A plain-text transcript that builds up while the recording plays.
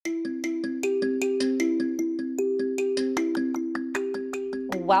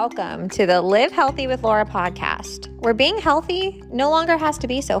Welcome to the Live Healthy with Laura podcast, where being healthy no longer has to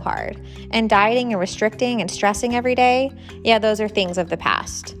be so hard, and dieting and restricting and stressing every day, yeah, those are things of the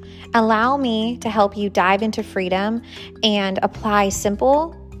past. Allow me to help you dive into freedom and apply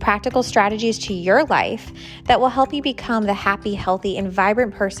simple, practical strategies to your life that will help you become the happy, healthy, and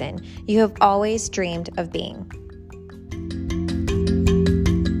vibrant person you have always dreamed of being.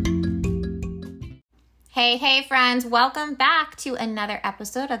 Hey, friends. Welcome back to another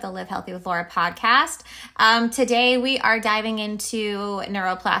episode of the Live Healthy with Laura podcast. Today, we are diving into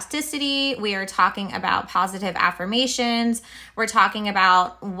neuroplasticity. We are talking about positive affirmations. We're talking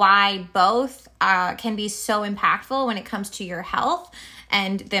about why both can be so impactful when it comes to your health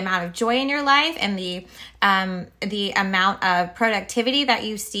and the amount of joy in your life and the amount of productivity that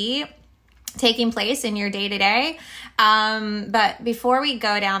you see taking place in your day-to-day. But before we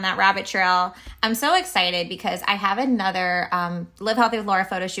go down that rabbit trail, I'm so excited because I have another Live Healthy with Laura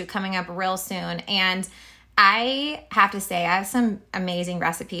photo shoot coming up real soon. And I have to say, I have some amazing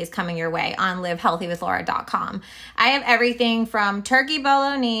recipes coming your way on livehealthywithlaura.com. I have everything from turkey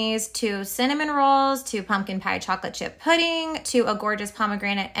bolognese to cinnamon rolls to pumpkin pie chocolate chip pudding to a gorgeous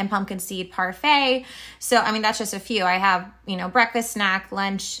pomegranate and pumpkin seed parfait. So, I mean, that's just a few. I have, breakfast, snack,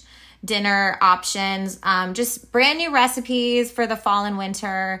 lunch, dinner options, just brand new recipes for the fall and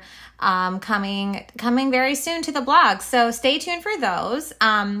winter coming very soon to the blog. So stay tuned for those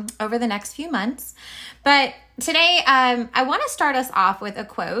over the next few months. But today I want to start us off with a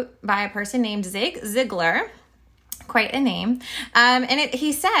quote by a person named Zig Ziglar. Quite a name.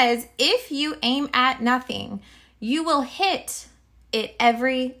 He says, "If you aim at nothing, you will hit it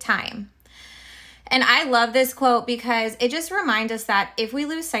every time." And I love this quote because it just reminds us that if we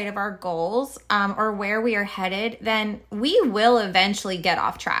lose sight of our goals or where we are headed, then we will eventually get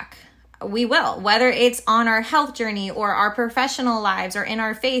off track. We will, whether it's on our health journey or our professional lives or in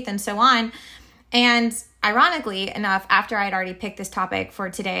our faith and so on. And ironically enough, after I'd already picked this topic for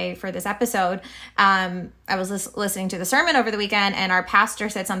today for this episode, I was listening to the sermon over the weekend and our pastor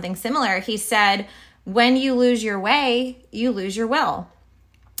said something similar. He said, when you lose your way, you lose your will.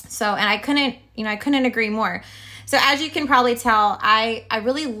 So, and I couldn't agree more. So as you can probably tell, I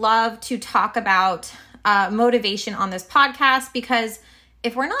really love to talk about motivation on this podcast because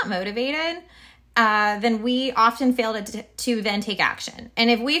if we're not motivated, then we often fail to then take action. And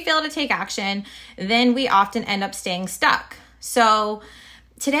if we fail to take action, then we often end up staying stuck. So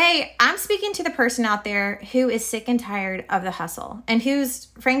today, I'm speaking to the person out there who is sick and tired of the hustle and who's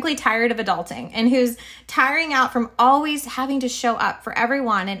frankly tired of adulting and who's tiring out from always having to show up for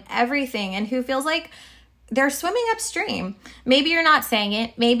everyone and everything and who feels like they're swimming upstream. Maybe you're not saying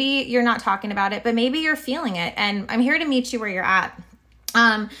it, maybe you're not talking about it, but maybe you're feeling it. And I'm here to meet you where you're at.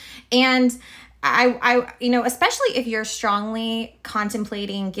 And I especially if you're strongly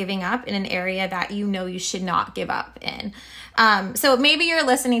contemplating giving up in an area that you should not give up in. So maybe you're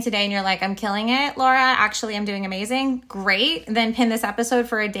listening today and you're like, I'm killing it, Laura. Actually, I'm doing amazing. Great. Then pin this episode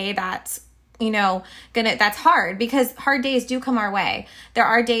for a day that's, that's hard because hard days do come our way. There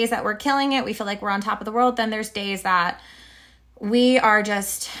are days that we're killing it. We feel like we're on top of the world. Then there's days that we are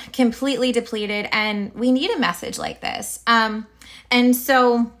just completely depleted and we need a message like this. And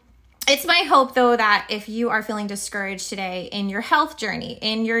so it's my hope, though, that if you are feeling discouraged today in your health journey,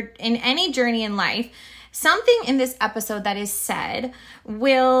 in any journey in life, something in this episode that is said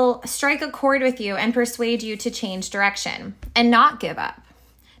will strike a chord with you and persuade you to change direction and not give up.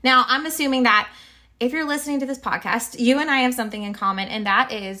 Now, I'm assuming that if you're listening to this podcast, you and I have something in common, and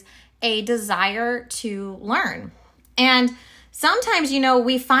that is a desire to learn. And sometimes,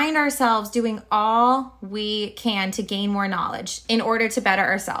 we find ourselves doing all we can to gain more knowledge in order to better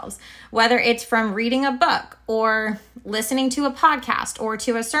ourselves, whether it's from reading a book or listening to a podcast or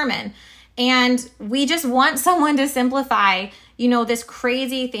to a sermon. And we just want someone to simplify, this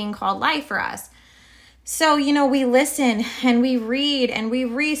crazy thing called life for us. So, we listen and we read and we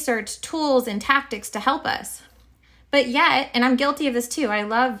research tools and tactics to help us. But yet, and I'm guilty of this too, I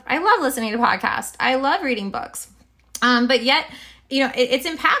love listening to podcasts. I love reading books. But yet, it's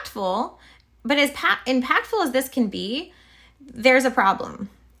impactful, but as impactful as this can be, there's a problem.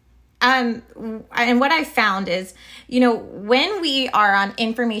 And what I found is, when we are on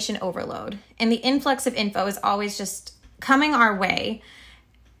information overload and the influx of info is always just coming our way,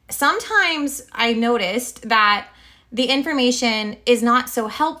 sometimes I noticed that the information is not so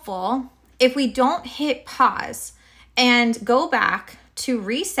helpful if we don't hit pause and go back to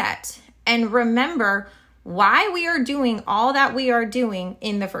reset and remember why we are doing all that we are doing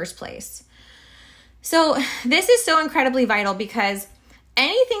in the first place. So this is so incredibly vital because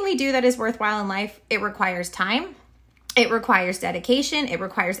anything we do that is worthwhile in life, it requires time, It requires dedication. It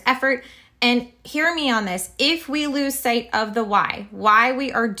requires effort. And hear me on this. If we lose sight of the why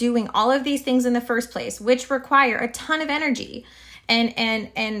we are doing all of these things in the first place, which require a ton of energy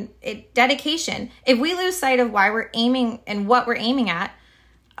and dedication, if we lose sight of why we're aiming and what we're aiming at,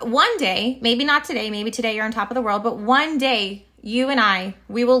 one day, maybe not today, maybe today you're on top of the world, but one day you and I,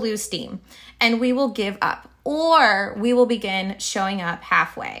 we will lose steam and we will give up, or we will begin showing up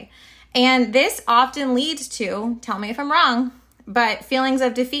halfway. And this often leads to, tell me if I'm wrong, but feelings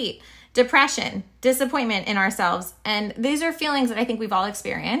of defeat, depression, disappointment in ourselves. And these are feelings that I think we've all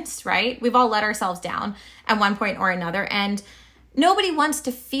experienced, right? We've all let ourselves down at one point or another, and nobody wants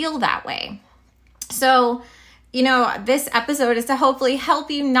to feel that way. So, this episode is to hopefully help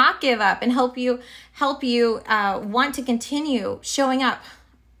you not give up and help you want to continue showing up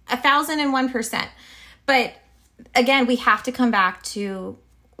 1,001%. But again, we have to come back to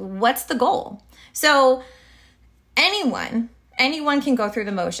what's the goal. So anyone can go through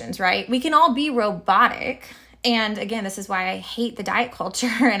the motions, right? We can all be robotic. And again, this is why I hate the diet culture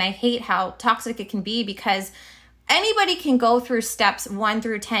and I hate how toxic it can be, because anybody can go through steps 1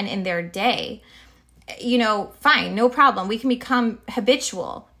 through 10 in their day. Fine, no problem. We can become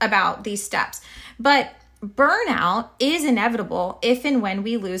habitual about these steps. But burnout is inevitable if and when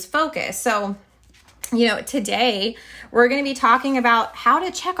we lose focus. So, today we're going to be talking about how to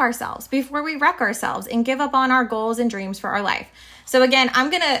check ourselves before we wreck ourselves and give up on our goals and dreams for our life. So again, I'm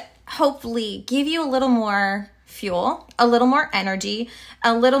going to hopefully give you a little more fuel, a little more energy,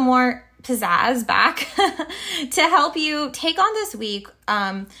 a little more pizzazz back to help you take on this week,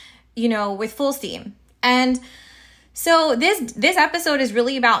 with full steam. And so this episode is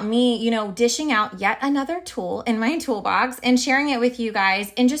really about me, dishing out yet another tool in my toolbox and sharing it with you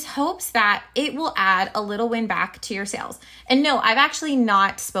guys in just hopes that it will add a little win back to your sales. And no, I've actually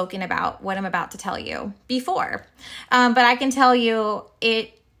not spoken about what I'm about to tell you before, but I can tell you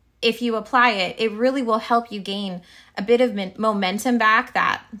if you apply it, it really will help you gain a bit of momentum back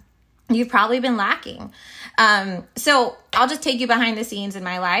that you've probably been lacking. So I'll just take you behind the scenes in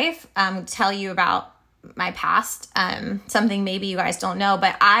my life, tell you about my past, something maybe you guys don't know,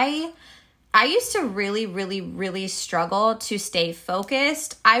 but I used to really, really, really struggle to stay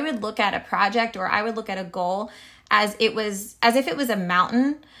focused. I would look at a project or I would look at a goal as if it was a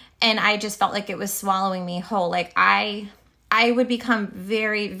mountain, and I just felt like it was swallowing me whole. Like I would become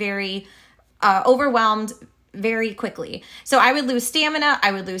very, very overwhelmed very quickly. So I would lose stamina,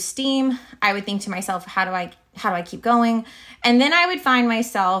 I would lose steam. I would think to myself, how do I keep going? And then I would find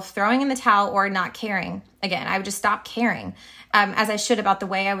myself throwing in the towel or not caring. Again, I would just stop caring as I should about the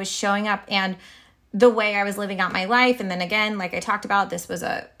way I was showing up and the way I was living out my life. And then again, like I talked about, this was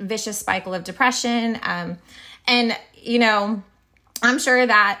a vicious cycle of depression. And I'm sure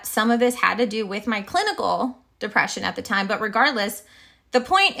that some of this had to do with my clinical depression at the time, but regardless, the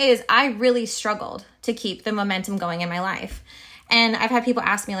point is I really struggled to keep the momentum going in my life. And I've had people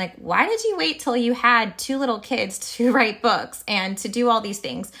ask me like, why did you wait till you had 2 little kids to write books and to do all these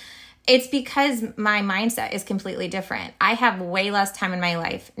things? It's because my mindset is completely different. I have way less time in my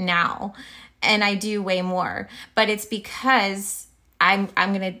life now and I do way more, but it's because I'm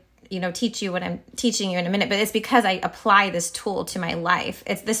going to teach you what I'm teaching you in a minute, but it's because I apply this tool to my life.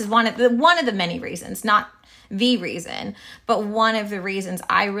 This is one of the many reasons, not the reason, but one of the reasons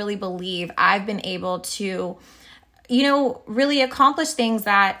I really believe I've been able to, really accomplish things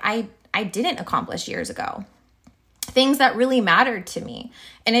that I didn't accomplish years ago, things that really mattered to me.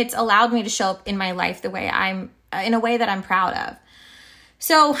 And it's allowed me to show up in my life in a way that I'm proud of.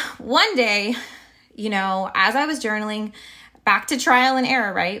 So one day, as I was journaling, back to trial and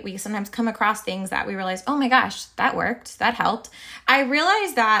error, right? We sometimes come across things that we realize, oh my gosh, that worked, that helped. I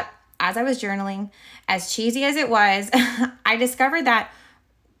realized that as I was journaling, as cheesy as it was, I discovered that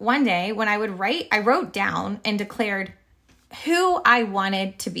one day when I would write, I wrote down and declared who I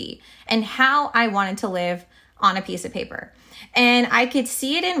wanted to be and how I wanted to live on a piece of paper. And I could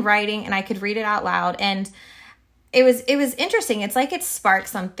see it in writing and I could read it out loud. And it was interesting. It's like it sparked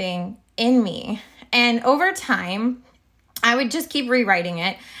something in me. And over time, I would just keep rewriting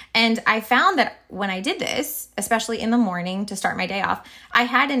it. And I found that when I did this, especially in the morning to start my day off, I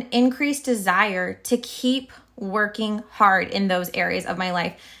had an increased desire to keep working hard in those areas of my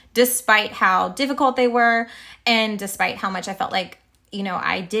life, despite how difficult they were and despite how much I felt like,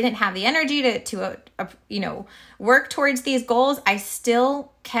 I didn't have the energy to work towards these goals. I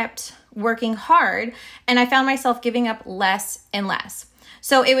still kept working hard and I found myself giving up less and less.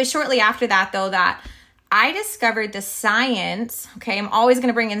 So it was shortly after that, though, that I discovered the science. Okay, I'm always going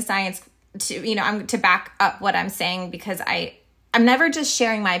to bring in science to back up what I'm saying, because I I'm never just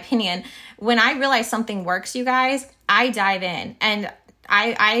sharing my opinion. When I realize something works, you guys, I dive in. And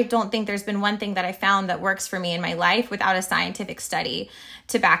I don't think there's been one thing that I found that works for me in my life without a scientific study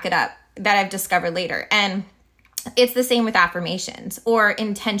to back it up that I've discovered later. And it's the same with affirmations or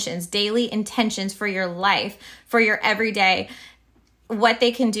intentions, daily intentions for your life, for your everyday, what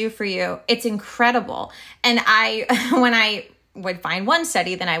they can do for you. It's incredible. And when I would find one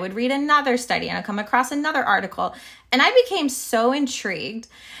study, then I would read another study and I'd come across another article. And I became so intrigued.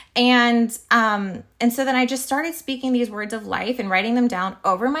 And so then I just started speaking these words of life and writing them down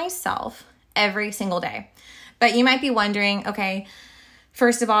over myself every single day. But you might be wondering, okay,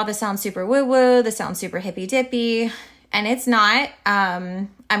 first of all, this sounds super woo-woo. This sounds super hippy-dippy. And it's not. I'm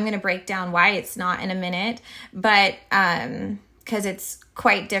going to break down why it's not in a minute. But because it's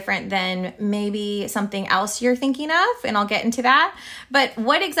quite different than maybe something else you're thinking of. And I'll get into that. But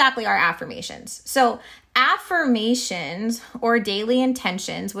what exactly are affirmations? So affirmations or daily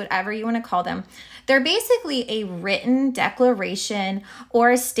intentions, whatever you want to call them, they're basically a written declaration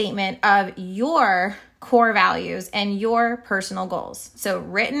or a statement of your core values and your personal goals. So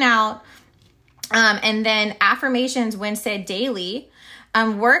written out. And then affirmations, when said daily,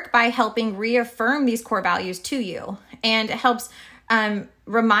 work by helping reaffirm these core values to you. And it helps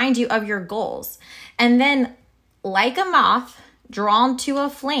remind you of your goals. And then like a moth drawn to a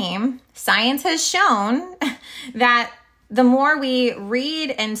flame, science has shown that the more we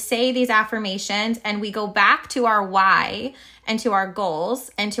read and say these affirmations and we go back to our why and to our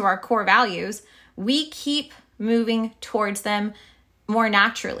goals and to our core values, we keep moving towards them more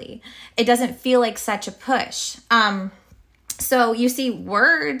naturally. It doesn't feel like such a push. So you see,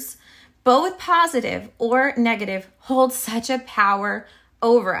 words, both positive or negative, hold such a power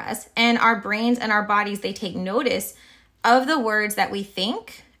over us. And our brains and our bodies, they take notice of the words that we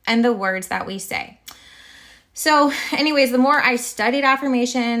think and the words that we say. So anyways, the more I studied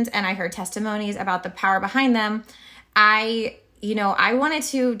affirmations and I heard testimonies about the power behind them, I wanted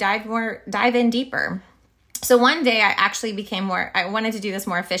to dive in deeper. So one day I actually I wanted to do this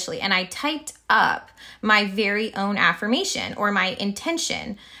more officially, and I typed up my very own affirmation or my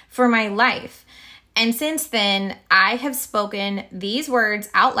intention for my life. And since then, I have spoken these words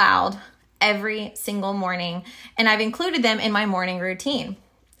out loud every single morning, and I've included them in my morning routine.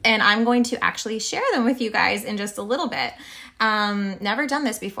 And I'm going to actually share them with you guys in just a little bit. Never done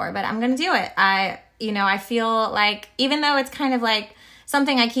this before, but I'm going to do it. I feel like, even though it's kind of like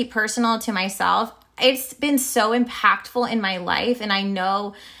something I keep personal to myself, it's been so impactful in my life. And I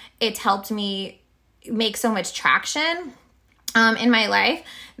know it's helped me make so much traction in my life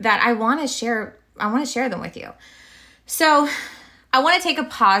that I want to share them with you. So I want to take a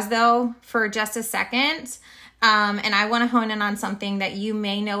pause though for just a second. And I want to hone in on something that you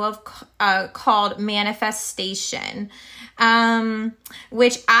may know of called manifestation,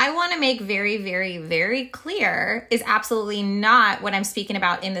 which I want to make very, very, very clear is absolutely not what I'm speaking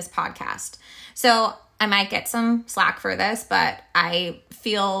about in this podcast. So I might get some slack for this, but I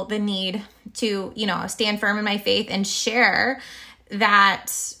feel the need to, stand firm in my faith and share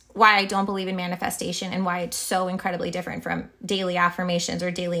that why I don't believe in manifestation and why it's so incredibly different from daily affirmations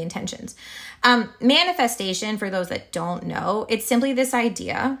or daily intentions. Manifestation, for those that don't know, it's simply this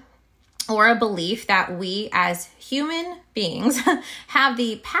idea or a belief that we as human beings have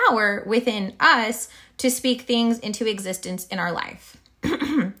the power within us to speak things into existence in our life.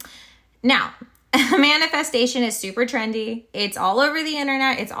 Now, manifestation is super trendy. It's all over the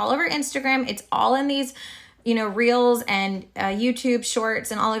internet. It's all over Instagram. It's all in these reels and YouTube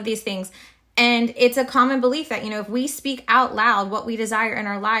shorts and all of these things. And it's a common belief that, if we speak out loud what we desire in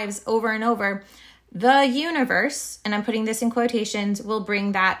our lives over and over, the universe, and I'm putting this in quotations, will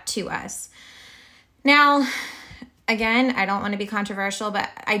bring that to us. Now, again, I don't want to be controversial, but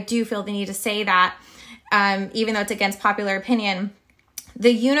I do feel the need to say that, even though it's against popular opinion,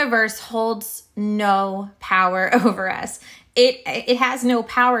 the universe holds no power over us. It has no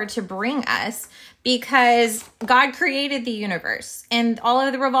power to bring us, because God created the universe and all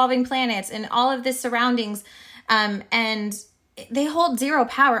of the revolving planets and all of the surroundings, and they hold zero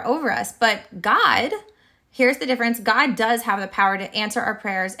power over us. But God, here's the difference. God does have the power to answer our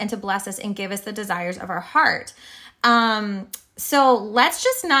prayers and to bless us and give us the desires of our heart. So let's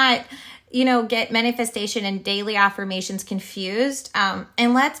just not, get manifestation and daily affirmations confused.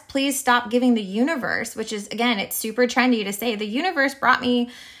 And let's please stop giving the universe, which is, again, it's super trendy to say the universe brought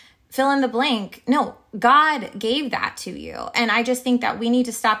me fill in the blank. No, God gave that to you. And I just think that we need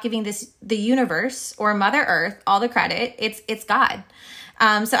to stop giving the universe or Mother Earth all the credit. It's God.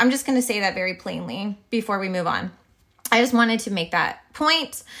 So I'm just going to say that very plainly before we move on. I just wanted to make that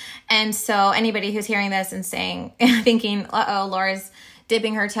point. And so anybody who's hearing this and saying, thinking, uh-oh, Laura's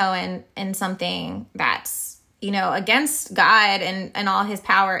dipping her toe in something that's, against God and all his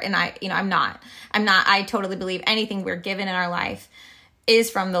power. And I'm not, I totally believe anything we're given in our life is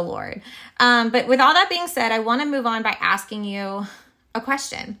from the Lord. But with all that being said, I want to move on by asking you a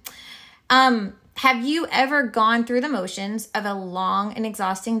question. Have you ever gone through the motions of a long and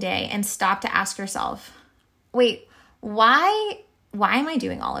exhausting day and stopped to ask yourself, wait, why am I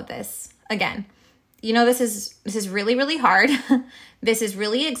doing all of this again? This is really, really hard. This is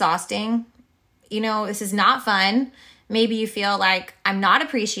really exhausting. This is not fun. Maybe you feel like I'm not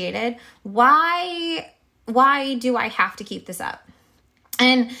appreciated. Why do I have to keep this up?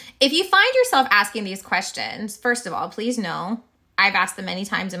 And if you find yourself asking these questions, first of all, please know I've asked them many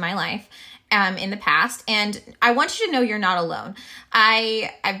times in my life, in the past. And I want you to know you're not alone.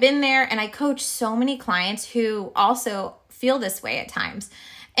 I've been there, and I coach so many clients who also feel this way at times.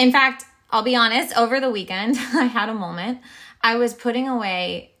 In fact, I'll be honest, over the weekend, I had a moment. I was putting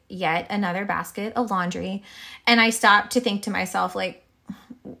away yet another basket of laundry, and I stopped to think to myself, like,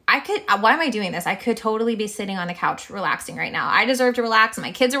 why am I doing this? I could totally be sitting on the couch relaxing right now. I deserve to relax.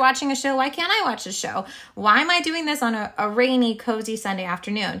 My kids are watching a show. Why can't I watch a show? Why am I doing this on a rainy, cozy Sunday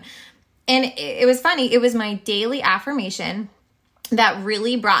afternoon? And it was funny. It was my daily affirmation that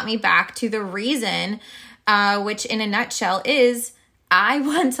really brought me back to the reason, which in a nutshell is, I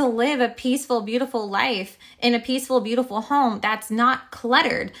want to live a peaceful, beautiful life in a peaceful, beautiful home that's not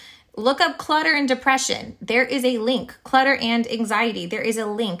cluttered. Look up clutter and depression. There is a link. Clutter and anxiety. There is a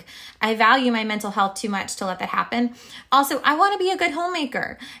link. I value my mental health too much to let that happen. Also, I want to be a good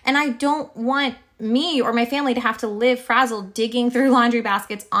homemaker, and I don't want me or my family to have to live frazzled digging through laundry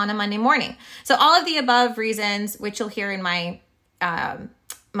baskets on a Monday morning. So all of the above reasons, which you'll hear in my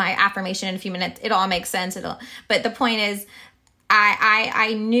my affirmation in a few minutes, it all makes sense. But the point is,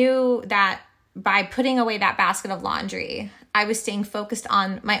 I knew that by putting away that basket of laundry, I was staying focused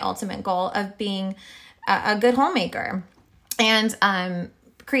on my ultimate goal of being a good homemaker and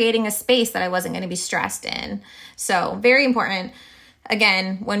creating a space that I wasn't going to be stressed in. So very important.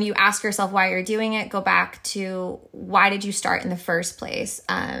 Again, when you ask yourself why you're doing it, go back to why did you start in the first place?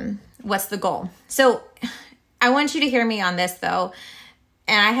 What's the goal? So I want you to hear me on this though.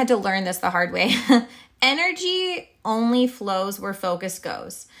 And I had to learn this the hard way. Energy only flows where focus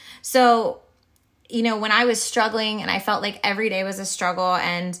goes. So, when I was struggling and I felt like every day was a struggle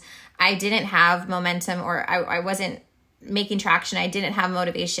and I didn't have momentum, or I wasn't making traction, I didn't have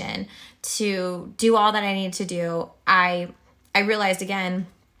motivation to do all that I needed to do, I realized again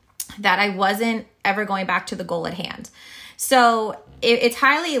that I wasn't ever going back to the goal at hand. So it's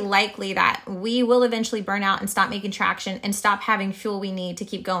highly likely that we will eventually burn out and stop making traction and stop having fuel we need to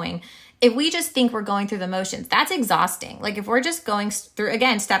keep going. If we just think we're going through the motions, that's exhausting. Like if we're just going through,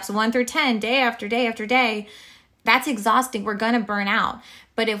 again, steps 1 through 10, day after day after day, that's exhausting. We're going to burn out.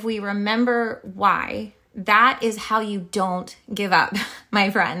 But if we remember why, that is how you don't give up, my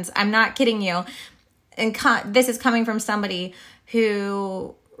friends. I'm not kidding you. And this is coming from somebody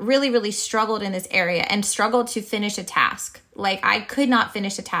who really, really struggled in this area and struggled to finish a task. Like I could not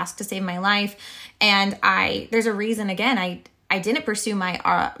finish a task to save my life. And there's a reason, again, I didn't pursue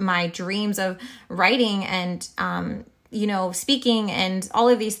my dreams of writing and, speaking and all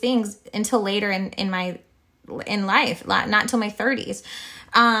of these things until later in life, not until my 30s.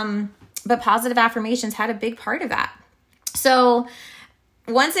 But positive affirmations had a big part of that. So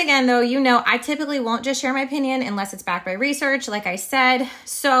once again, though, I typically won't just share my opinion unless it's backed by research, like I said.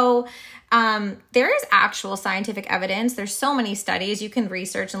 So there is actual scientific evidence. There's so many studies you can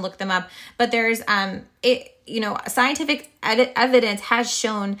research and look them up, but there's scientific evidence has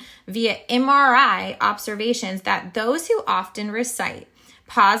shown via MRI observations that those who often recite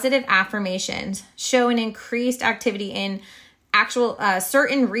positive affirmations show an increased activity in actual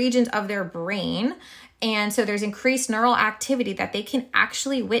certain regions of their brain. And so there's increased neural activity that they can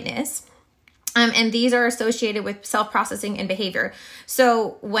actually witness. And these are associated with self-processing and behavior.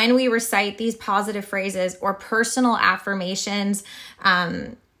 So when we recite these positive phrases or personal affirmations,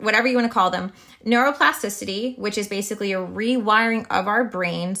 whatever you want to call them, neuroplasticity, which is basically a rewiring of our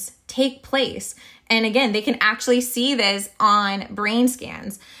brains, take place. And again, they can actually see this on brain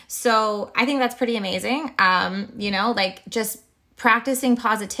scans. So I think that's pretty amazing. Just practicing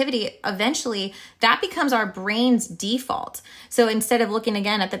positivity, eventually that becomes our brain's default. So instead of looking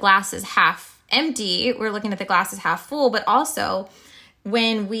again at the glass as half empty, we're looking at the glass as half full. But also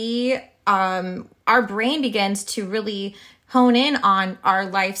when we, our brain begins to really hone in on our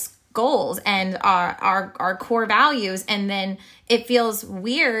life's goals and our core values. And then it feels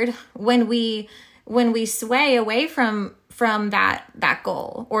weird when we when we sway away from that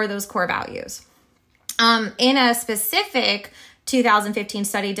goal or those core values. In a specific 2015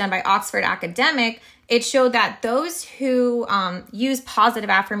 study done by Oxford Academic, it showed that those who use positive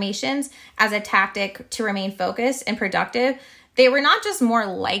affirmations as a tactic to remain focused and productive, they were not just more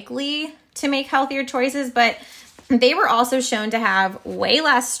likely to make healthier choices, but they were also shown to have way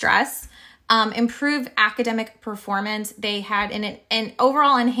less stress, improved academic performance. They had an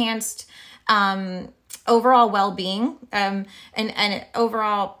overall enhanced overall well-being, and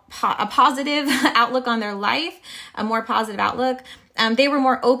overall a positive outlook on their life, a more positive outlook. They were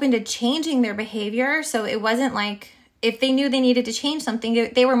more open to changing their behavior. So it wasn't like if they knew they needed to change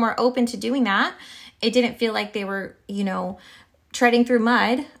something, they were more open to doing that. It didn't feel like they were, treading through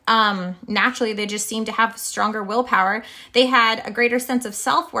mud. Naturally, they just seemed to have stronger willpower. They had a greater sense of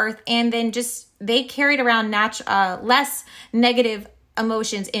self-worth, and then they carried around less negative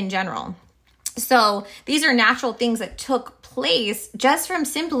emotions in general. So these are natural things that took place just from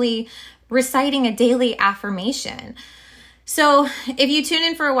simply reciting a daily affirmation. So if you tune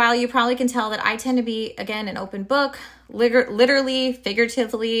in for a while, you probably can tell that I tend to be, again, an open book, literally,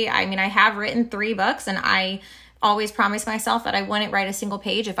 figuratively. I mean, I have written 3 books, and I always promised myself that I wouldn't write a single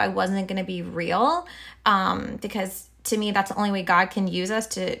page if I wasn't going to be real, because to me, that's the only way God can use us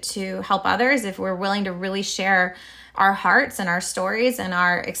to help others, if we're willing to really share our hearts and our stories and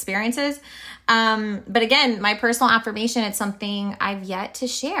our experiences. But again, my personal affirmation, it's something I've yet to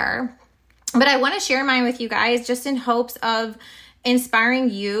share, but I want to share mine with you guys just in hopes of inspiring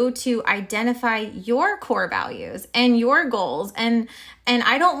you to identify your core values and your goals. And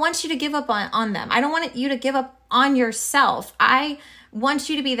I don't want you to give up on them. I don't want you to give up on yourself. I want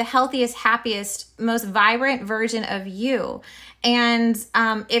you to be the healthiest, happiest, most vibrant version of you. And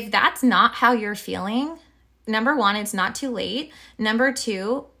if that's not how you're feeling, number 1, it's not too late. Number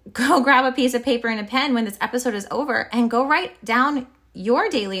 2, go grab a piece of paper and a pen when this episode is over and go write down your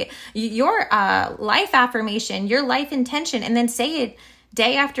life affirmation, your life intention, and then say it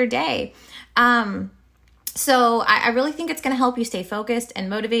day after day. So I really think it's going to help you stay focused and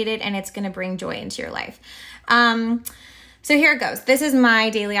motivated, and it's going to bring joy into your life. So here it goes. This is my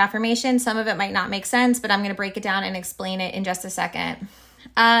daily affirmation. Some of it might not make sense, but I'm going to break it down and explain it in just a second.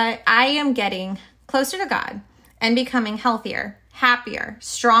 I am getting closer to God and becoming healthier, happier,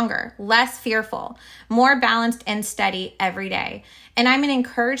 stronger, less fearful, more balanced and steady every day. And I'm an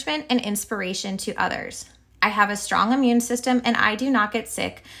encouragement and inspiration to others. I have a strong immune system and I do not get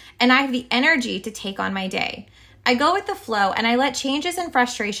sick, and I have the energy to take on my day. I go with the flow and I let changes and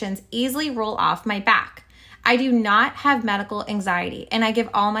frustrations easily roll off my back. I do not have medical anxiety, and I give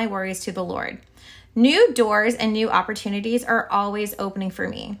all my worries to the Lord. New doors and new opportunities are always opening for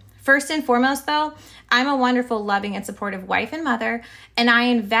me. First and foremost, though, I'm a wonderful, loving, and supportive wife and mother, and I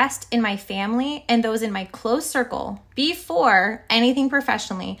invest in my family and those in my close circle before anything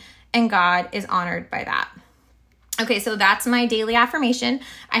professionally, and God is honored by that. Okay, so that's my daily affirmation.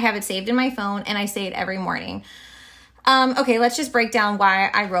 I have it saved in my phone, and I say it every morning. Okay, let's just break down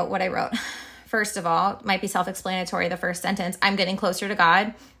why I wrote what I wrote. First of all, it might be self-explanatory, the first sentence, I'm getting closer to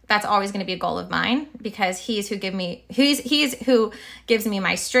God. That's always going to be a goal of mine, because he's who gives me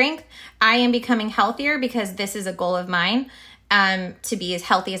my strength. I am becoming healthier because this is a goal of mine, to be as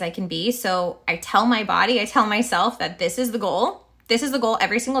healthy as I can be. So I tell my body, I tell myself that this is the goal. This is the goal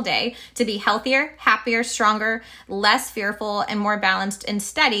every single day, to be healthier, happier, stronger, less fearful, and more balanced and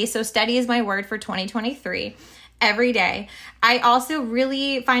steady. So steady is my word for 2023 every day. I also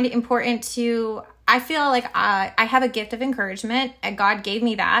really find it important I feel like I have a gift of encouragement, and God gave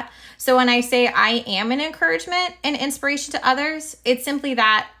me that. So when I say I am an encouragement and inspiration to others, it's simply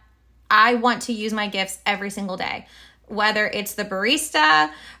that I want to use my gifts every single day. Whether it's the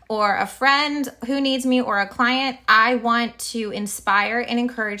barista or a friend who needs me or a client, I want to inspire and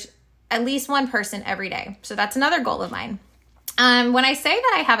encourage at least one person every day. So that's another goal of mine. When I say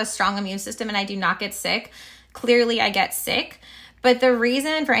that I have a strong immune system and I do not get sick, clearly I get sick. But the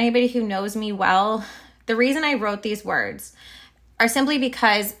reason, for anybody who knows me well, the reason I wrote these words are simply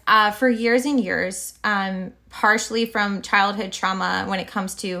because for years and years, partially from childhood trauma when it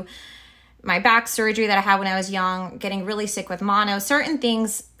comes to my back surgery that I had when I was young, getting really sick with mono, certain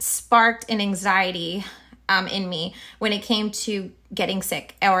things sparked an anxiety in me when it came to getting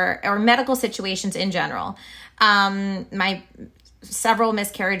sick or medical situations in general. My several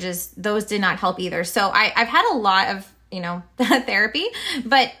miscarriages, those did not help either. So I've had a lot of therapy,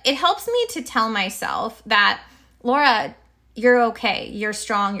 but it helps me to tell myself that, Laura, you're okay, you're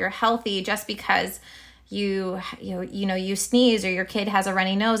strong, you're healthy. Just because you sneeze or your kid has a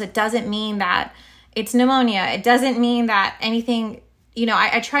runny nose, it doesn't mean that it's pneumonia. It doesn't mean that anything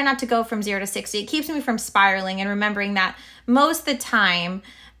I try not to go from 0 to 60. It keeps me from spiraling and remembering that most of the time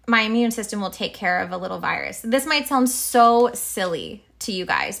my immune system will take care of a little virus. This might sound so silly to you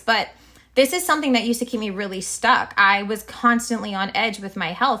guys, but this is something that used to keep me really stuck. I was constantly on edge with my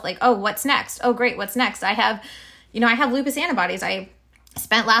health. Like, oh, what's next? Oh, great. What's next? I have lupus antibodies. I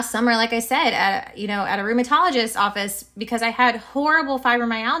spent last summer, like I said, at a rheumatologist's office because I had horrible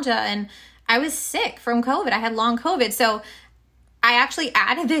fibromyalgia and I was sick from COVID. I had long COVID. So I actually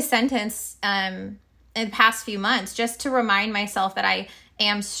added this sentence in the past few months just to remind myself that I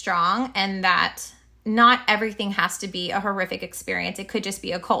am strong and that not everything has to be a horrific experience. It could just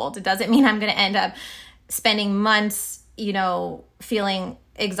be a cold. It doesn't mean I'm going to end up spending months, feeling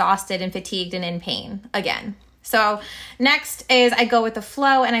exhausted and fatigued and in pain again. So next is I go with the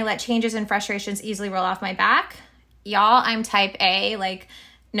flow and I let changes and frustrations easily roll off my back. Y'all, I'm type A, like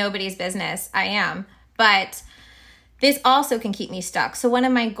nobody's business. I am. But this also can keep me stuck. So one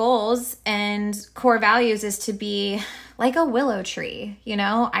of my goals and core values is to be like a willow tree.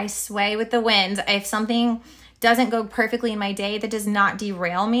 I sway with the winds. If something doesn't go perfectly in my day, that does not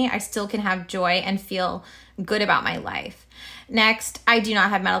derail me. I still can have joy and feel good about my life. Next, I do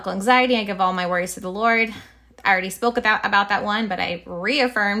not have medical anxiety. I give all my worries to the Lord. I already spoke about that one, but I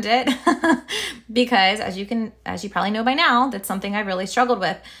reaffirmed it because as you probably know by now, that's something I've really struggled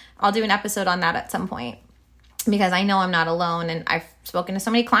with. I'll do an episode on that at some point because I know I'm not alone and I've spoken to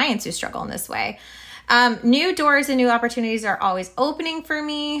so many clients who struggle in this way. New doors and new opportunities are always opening for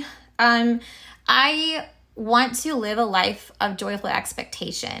me. I want to live a life of joyful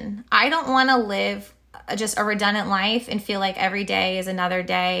expectation. I don't want to live just a redundant life and feel like every day is another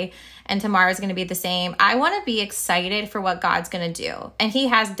day and tomorrow is going to be the same. I want to be excited for what God's going to do. And he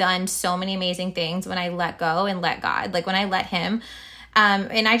has done so many amazing things when I let go and let God, like when I let him.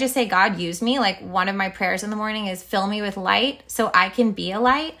 And I just say, God, use me. Like one of my prayers in the morning is fill me with light so I can be a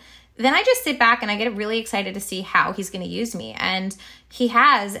light. Then I just sit back and I get really excited to see how he's going to use me. And he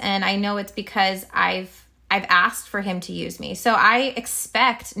has, and I know it's because I've asked for him to use me. So I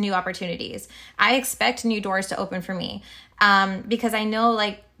expect new opportunities. I expect new doors to open for me because I know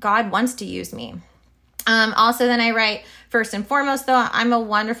like God wants to use me. Also, then I write, first and foremost, though, I'm a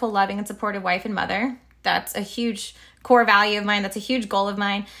wonderful, loving, and supportive wife and mother. That's a huge core value of mine. That's a huge goal of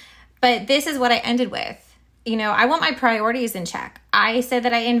mine. But this is what I ended with. I want my priorities in check. I said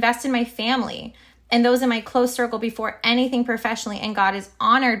that I invest in my family and those in my close circle before anything professionally, and God is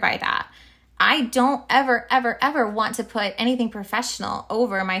honored by that. I don't ever, ever, ever want to put anything professional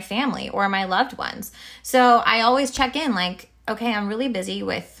over my family or my loved ones. So I always check in like, okay, I'm really busy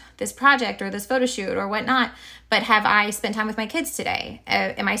with this project or this photo shoot or whatnot, but have I spent time with my kids today?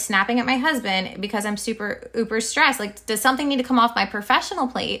 Am I snapping at my husband because I'm super uber stressed? Like, does something need to come off my professional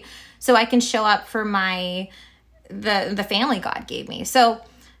plate so I can show up for the family God gave me? So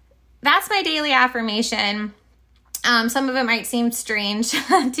that's my daily affirmation. Some of it might seem strange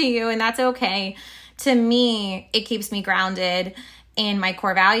to you, and that's okay. To me, it keeps me grounded in my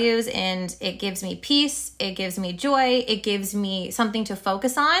core values, and it gives me peace. It gives me joy. It gives me something to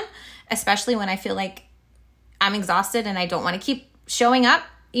focus on, especially when I feel like I'm exhausted and I don't want to keep showing up,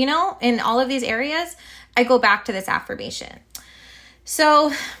 in all of these areas. I go back to this affirmation.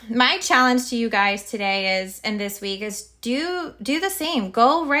 So my challenge to you guys today and this week is do the same.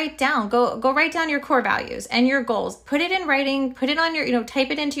 Go write down your core values and your goals. Put it in writing, put it on your, type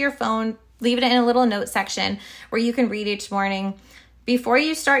it into your phone, leave it in a little note section where you can read each morning before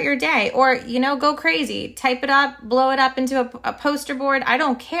you start your day, or, go crazy, type it up, blow it up into a poster board. I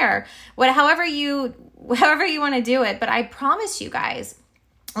don't care however you want to do it. But I promise you guys,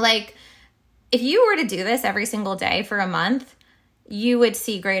 like if you were to do this every single day for a month, you would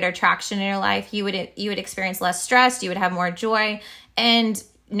see greater traction in your life. You would experience less stress. You would have more joy, and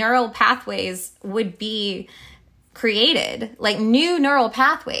neural pathways would be created, like new neural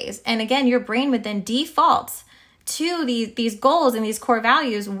pathways. And again, your brain would then default to these goals and these core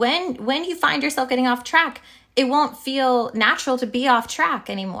values. When you find yourself getting off track, it won't feel natural to be off track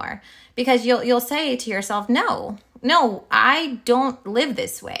anymore because you'll say to yourself, no, I don't live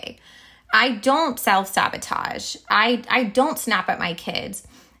this way. I don't self-sabotage. I don't snap at my kids.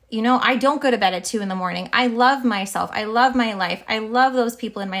 I don't go to bed at 2 a.m. I love myself. I love my life. I love those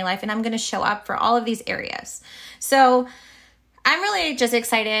people in my life, and I'm going to show up for all of these areas. So I'm really just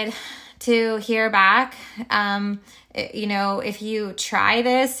excited to hear back, if you try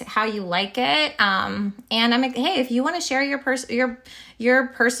this, how you like it. And hey, if you want to share your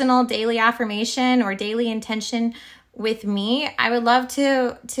personal daily affirmation or daily intention with me, I would love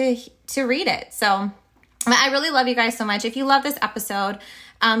to read it. So I really love you guys so much. If you love this episode,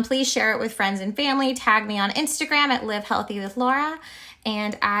 Please share it with friends and family. Tag me on Instagram at Live Healthy with Laura.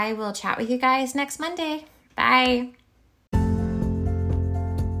 And I will chat with you guys next Monday. Bye.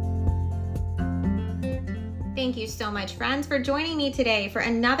 Thank you so much, friends, for joining me today for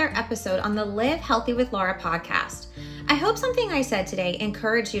another episode on the Live Healthy with Laura podcast. I hope something I said today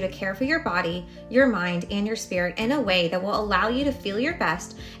encouraged you to care for your body, your mind, and your spirit in a way that will allow you to feel your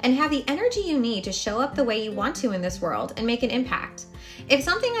best and have the energy you need to show up the way you want to in this world and make an impact. If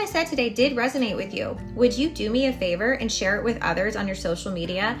something I said today did resonate with you, would you do me a favor and share it with others on your social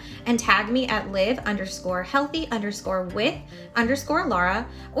media and tag me at live_healthy_with_Laura,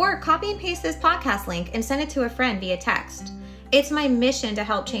 or copy and paste this podcast link and send it to a friend via text. It's my mission to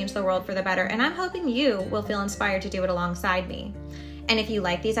help change the world for the better, and I'm hoping you will feel inspired to do it alongside me. And if you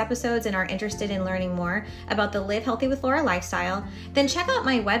like these episodes and are interested in learning more about the Live Healthy with Laura lifestyle, then check out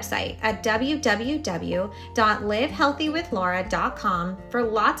my website at www.livehealthywithlaura.com for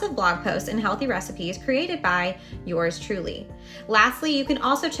lots of blog posts and healthy recipes created by yours truly. Lastly, you can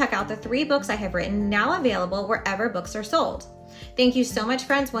also check out the 3 books I have written, now available wherever books are sold. Thank you so much,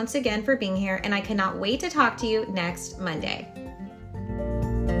 friends, once again for being here, and I cannot wait to talk to you next Monday.